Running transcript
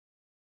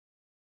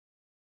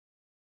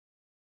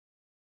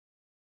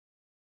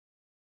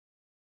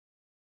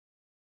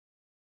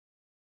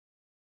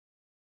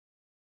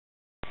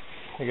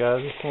Hey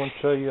guys, just want to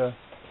show you a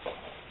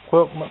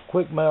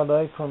quick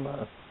Mailday from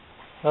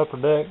Upper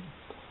Deck,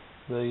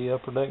 the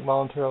Upper Deck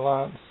Volunteer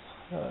Alliance,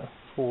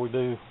 before we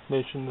do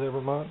missions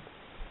every month.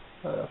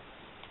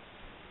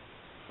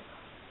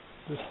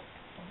 Just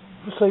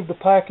received a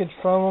package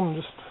from them,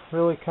 just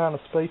really kind of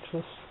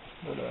speechless,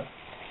 but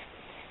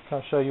kind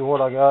of show you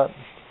what I got.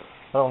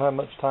 I don't have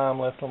much time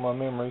left on my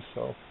memory,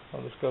 so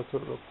I'll just go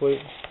through it real quick.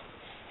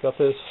 Got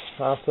this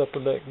nice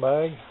Upper Deck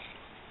bag.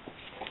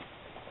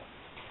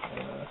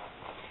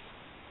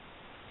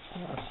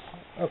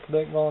 Upper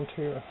Deck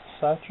Volunteer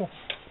satchel.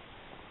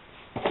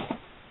 I've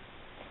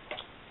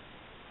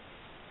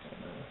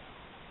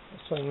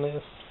seen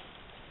this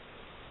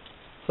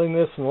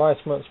in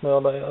last month's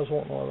Mailday. I was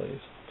wanting one of these.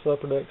 It's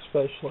Upper Deck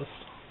Specialist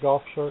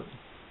golf shirt.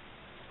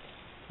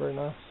 Very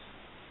nice.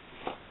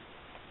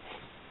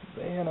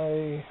 Then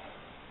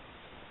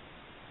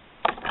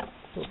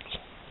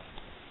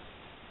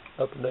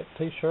Upper Deck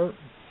t-shirt.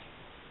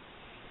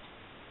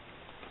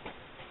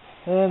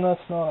 And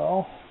that's not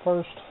all.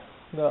 First,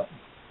 got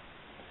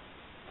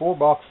 4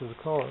 boxes of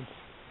cards.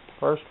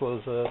 First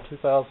was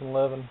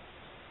 2011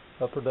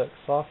 Upper Deck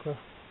Soccer.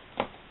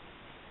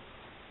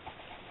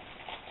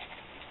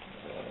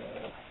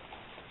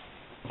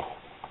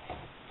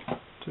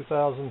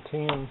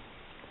 2010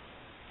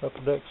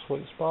 Upper Deck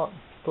Sweet Spot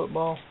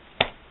Football.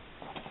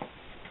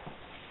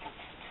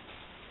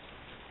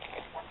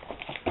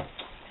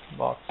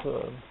 Box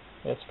of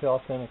SP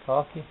Authentic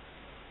Hockey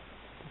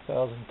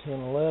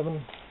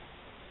 2010-11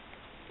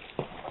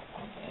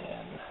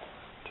 and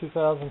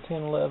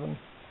 2010-11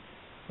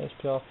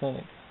 SP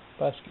Authentic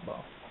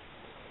Basketball.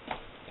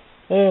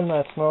 And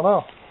that's not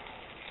all.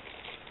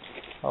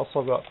 I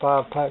also got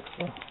 5 packs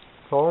of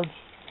cards,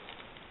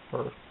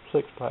 or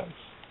 6 packs.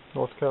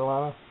 North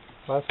Carolina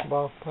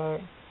Basketball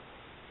pack,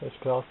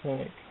 SP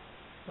Authentic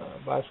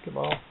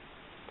Basketball,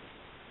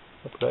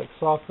 Upper Deck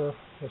Soccer,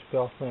 SP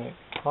Authentic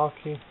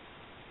Hockey,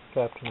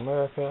 Captain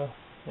America,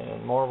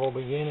 and Marvel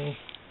Beginning.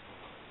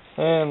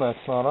 And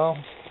that's not all.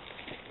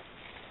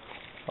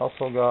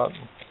 Also got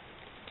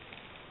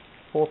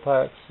 4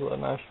 packs of the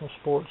National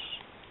Sports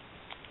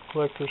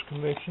Collectors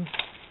Convention,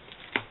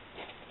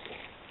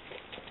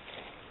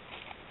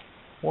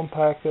 1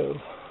 pack of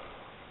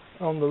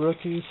On the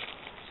Rookies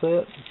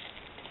set,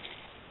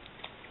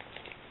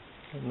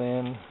 and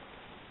then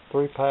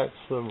 3 packs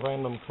of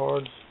random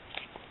cards.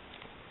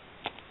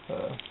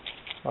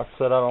 Like I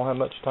said, I don't have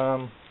much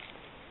time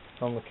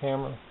on the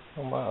camera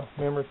on my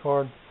memory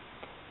card,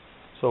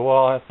 so what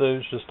I'll have to do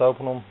is just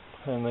open them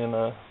and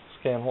then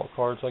scan what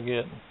cards I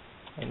get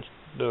and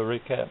do a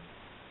recap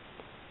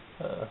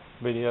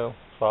video.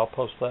 So I'll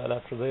post that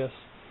after this.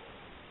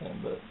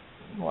 But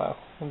wow,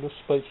 I'm just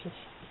speechless.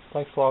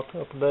 Thanks a lot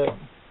to Upper Deck.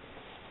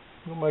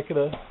 We'll make it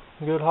a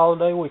good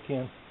holiday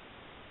weekend.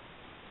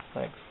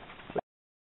 Thanks.